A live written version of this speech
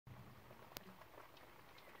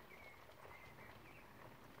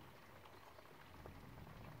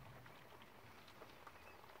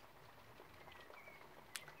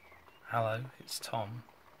Hello, it's Tom,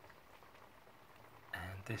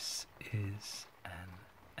 and this is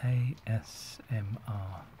an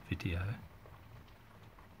ASMR video,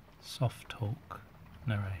 soft talk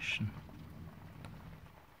narration.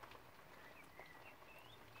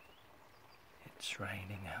 It's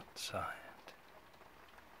raining outside.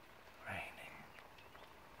 Raining.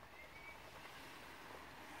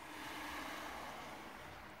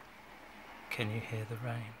 Can you hear the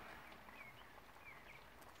rain?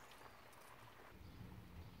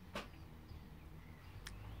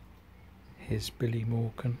 Here's Billy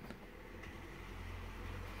Morgan.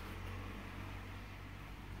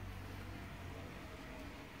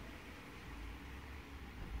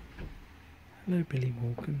 Hello, Billy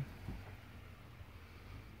Morgan.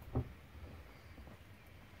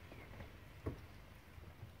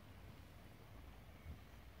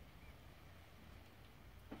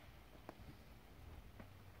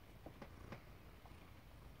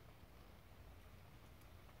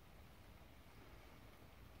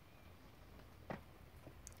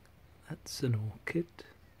 That's an orchid.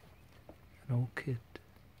 An orchid.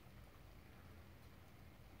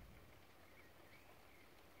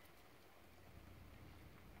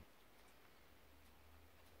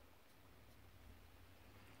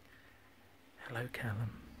 Hello,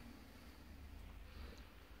 Callum.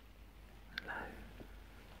 Hello.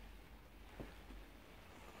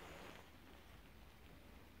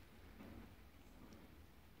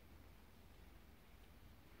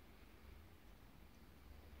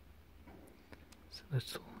 It's a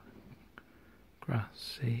little grass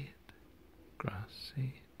seed. Grass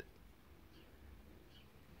seed.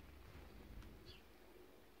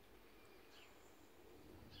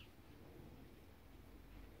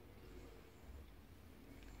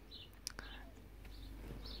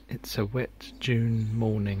 It's a wet June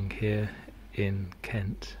morning here in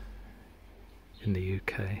Kent, in the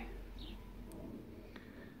UK.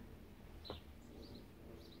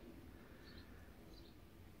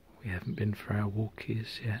 We haven't been for our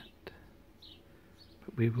walkies yet,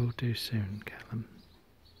 but we will do soon, Callum.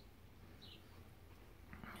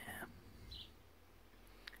 Yeah,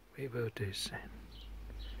 we will do soon.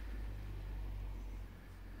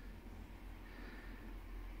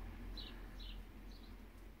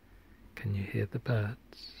 Can you hear the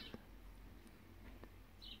birds?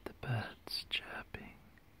 The birds chirping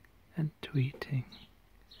and tweeting.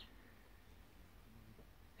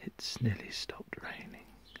 It's nearly stopped raining.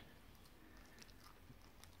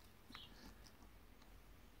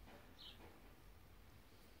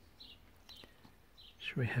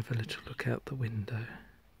 Shall we have a little look out the window?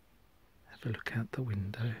 Have a look out the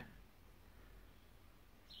window.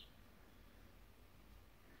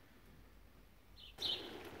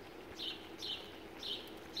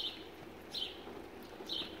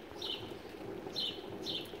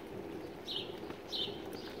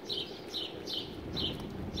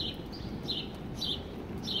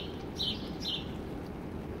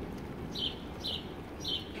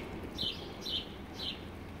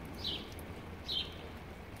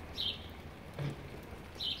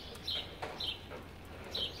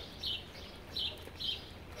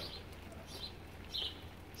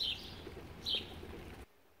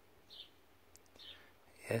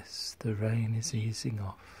 Yes, the rain is easing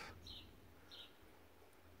off.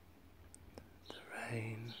 The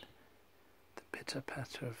rain, the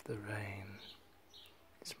pitter-patter of the rain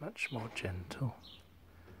is much more gentle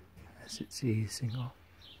as it's easing off.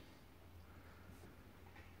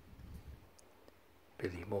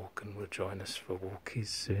 Billy Morgan will join us for walkies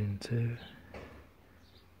soon too.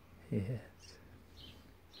 Yes.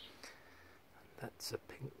 And that's a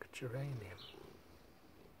pink geranium.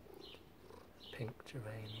 Pink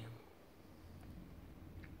geranium.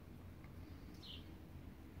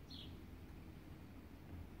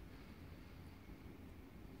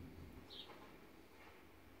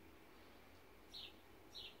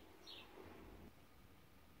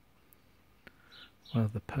 Well,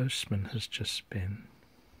 the postman has just been,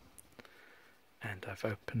 and I've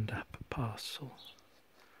opened up a parcel,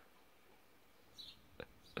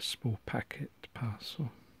 a small packet parcel.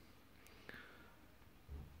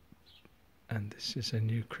 And this is a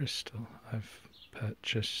new crystal I've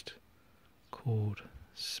purchased called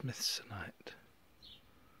Smithsonite.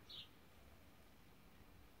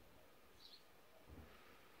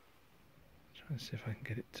 Try and see if I can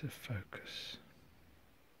get it to focus.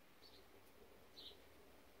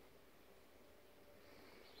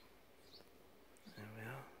 There we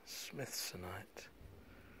are, Smithsonite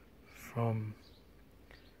from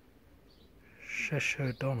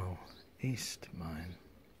Cheshire-Donnell, East Mine.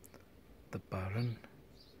 The Burren,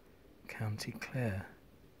 County Clare,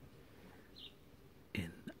 in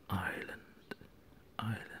Ireland.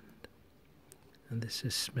 and this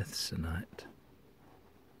is Smithsonite.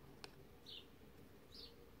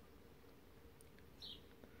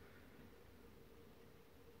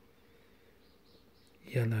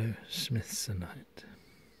 Yellow Smithsonite,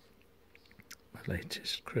 my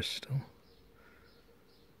latest crystal,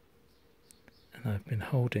 and I've been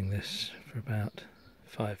holding this for about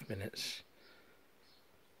 5 minutes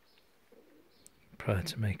prior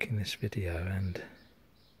to making this video, and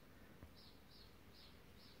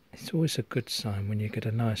it's always a good sign when you get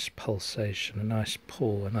a nice pulsation, a nice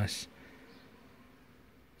pull, a nice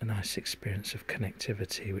experience of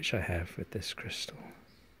connectivity, which I have with this crystal.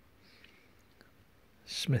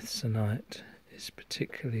 Smithsonite is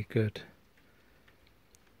particularly good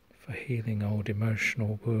for healing old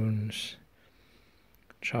emotional wounds,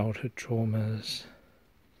 childhood traumas,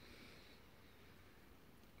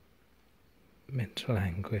 mental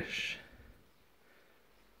anguish.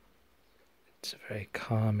 It's a very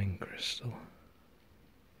calming crystal.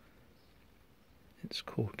 It's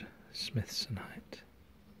called Smithsonite.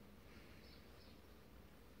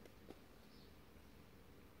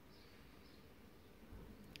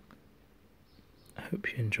 I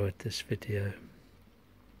hope you enjoyed this video.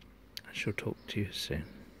 I shall talk to you soon.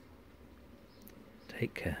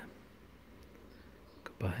 Take care.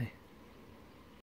 Goodbye.